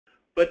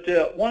But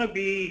want to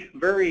be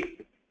very,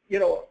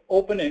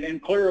 open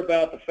and clear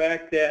about the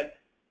fact that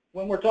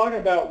when we're talking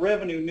about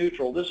revenue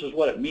neutral, this is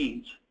what it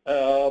means.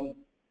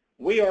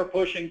 We are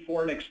pushing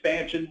for an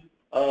expansion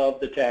of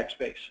the tax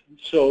base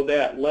so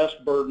that less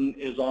burden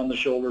is on the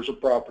shoulders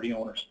of property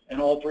owners in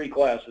all three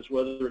classes,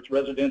 whether it's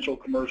residential,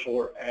 commercial,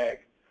 or ag.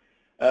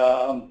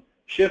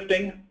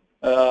 Shifting,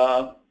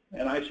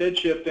 and I said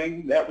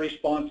shifting, that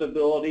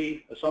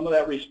responsibility, some of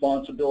that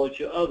responsibility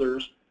to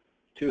others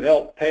to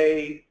help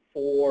pay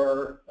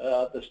for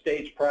the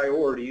state's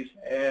priorities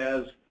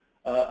as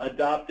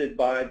adopted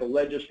by the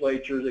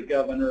legislature, the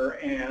governor,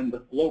 and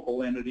the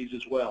local entities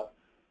as well.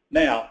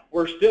 Now,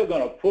 we're still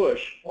going to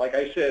push, like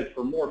I said,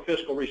 for more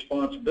fiscal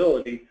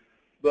responsibility,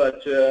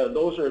 but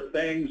those are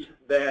things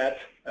that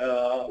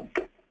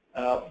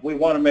we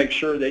want to make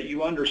sure that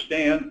you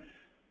understand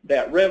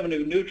that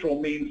revenue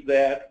neutral means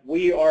that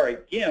we are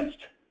against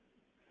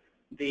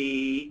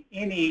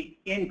any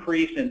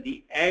increase in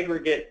the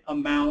aggregate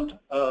amount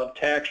of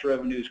tax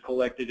revenues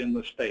collected in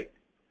the state.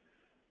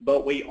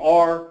 But we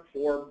are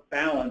for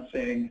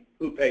balancing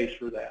who pays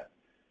for that.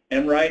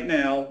 And right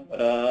now,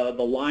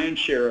 the lion's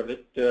share of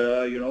it,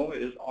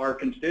 is our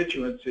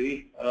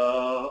constituency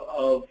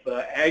of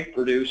ag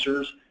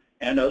producers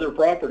and other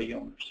property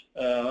owners.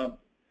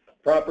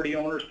 Property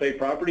owners pay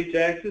property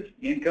taxes,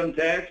 income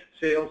tax,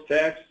 sales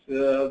tax.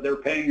 They're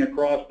paying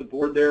across the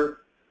board there.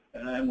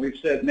 And we've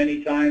said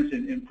many times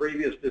in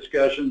previous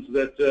discussions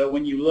that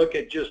when you look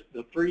at just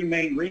the three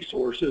main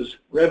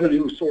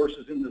revenue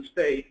sources in the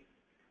state,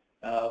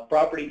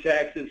 property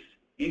taxes,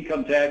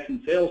 income tax,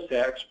 and sales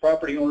tax,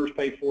 property owners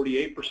pay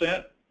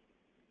 48%,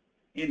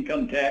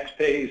 income tax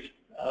pays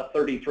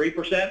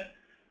 33%,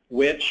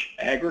 which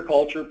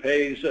agriculture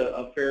pays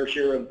a fair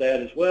share of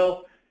that as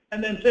well,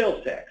 and then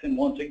sales tax. And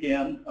once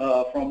again,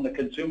 from the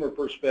consumer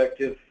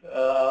perspective,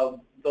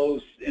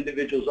 those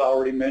individuals I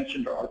already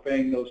mentioned are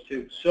paying those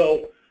too.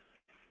 So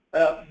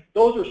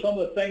those are some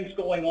of the things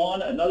going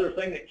on. Another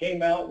thing that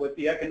came out with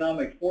the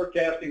Economic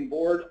Forecasting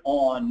Board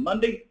on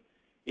Monday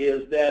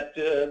is that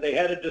they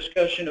had a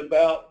discussion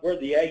about where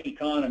the ag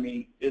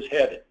economy is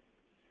headed.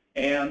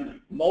 And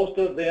most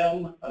of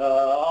them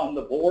on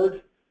the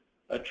board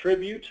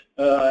attribute,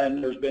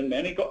 and there's been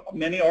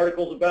many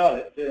articles about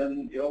it,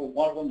 and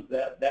one of them is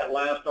that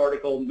last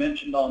article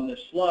mentioned on this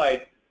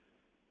slide.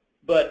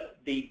 But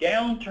the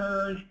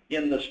downturn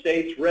in the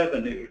state's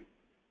revenue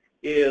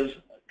is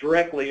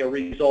directly a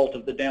result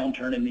of the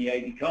downturn in the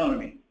ag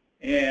economy.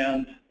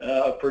 And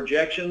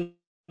projections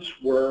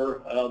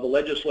where the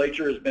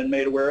legislature has been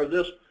made aware of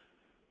this,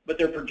 but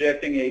they're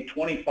projecting a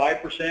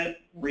 25%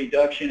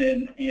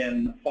 reduction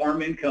in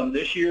farm income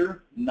this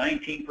year,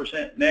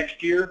 19%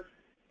 next year,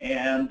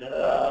 and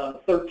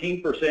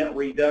 13%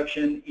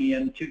 reduction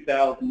in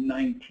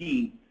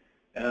 2019.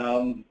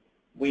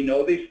 We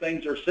know these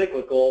things are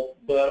cyclical,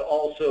 but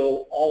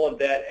also all of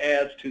that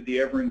adds to the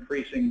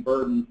ever-increasing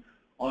burden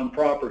on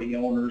property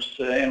owners,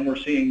 and we're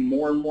seeing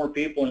more and more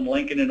people in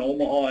Lincoln and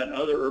Omaha and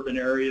other urban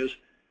areas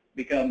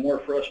become more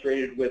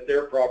frustrated with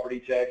their property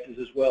taxes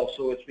as well.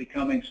 So it's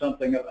becoming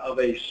something of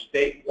a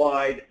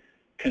statewide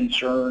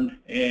concern,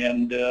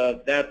 and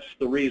that's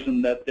the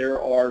reason that there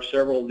are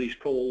several of these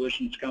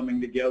coalitions coming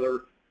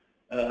together.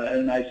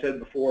 And I said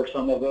before,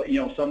 some of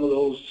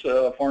those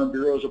farm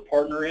bureaus are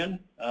partner in,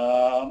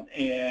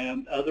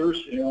 and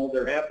others,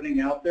 they're happening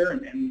out there,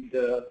 and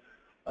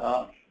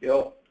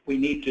we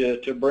need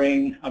to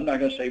bring, I'm not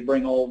going to say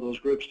bring all of those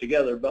groups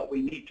together, but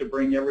we need to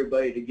bring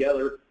everybody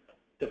together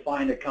to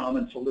find a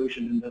common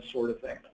solution in this sort of thing.